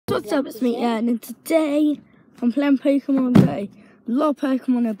What's up, it's me, Ian, and today I'm playing Pokemon Go. A lot of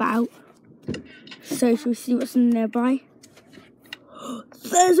Pokemon about, so shall we see what's nearby?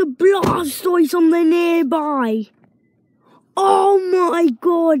 There's a Blastoise on the nearby! Oh my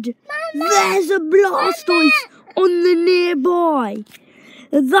god! Mama, there's a Blastoise on the nearby!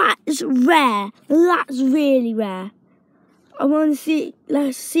 That's rare. That's really rare. I want to see,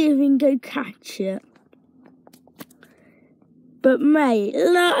 let's see if we can go catch it. But mate,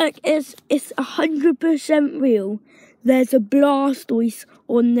 look, it's 100% real. There's a Blastoise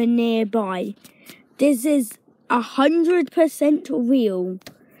on the nearby. This is 100% real.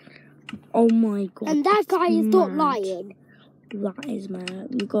 Oh my god. And that guy is not lying. That is mad.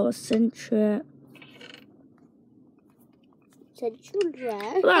 We got a Central. Central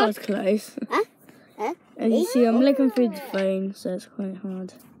rare. Well, that was close. Huh? As you see, I'm looking through the phone, so it's quite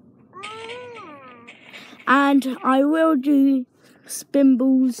hard. And I will do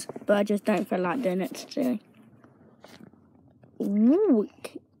spinballs, but I just don't feel like doing it today. Ooh,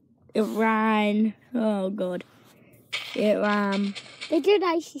 it ran. Oh god, it ran. They did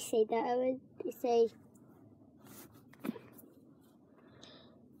actually say that. They say.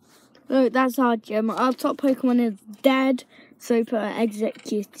 Look, that's our gym. Our top Pokemon is dead, so put an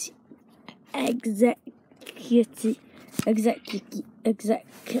execute. I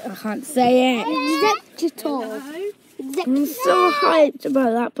can't say it. Executor. I'm so hyped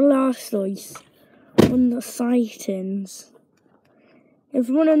about that Blastoise on the sightings. If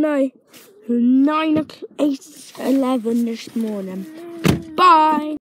you want to know, 8:11 this morning. Bye.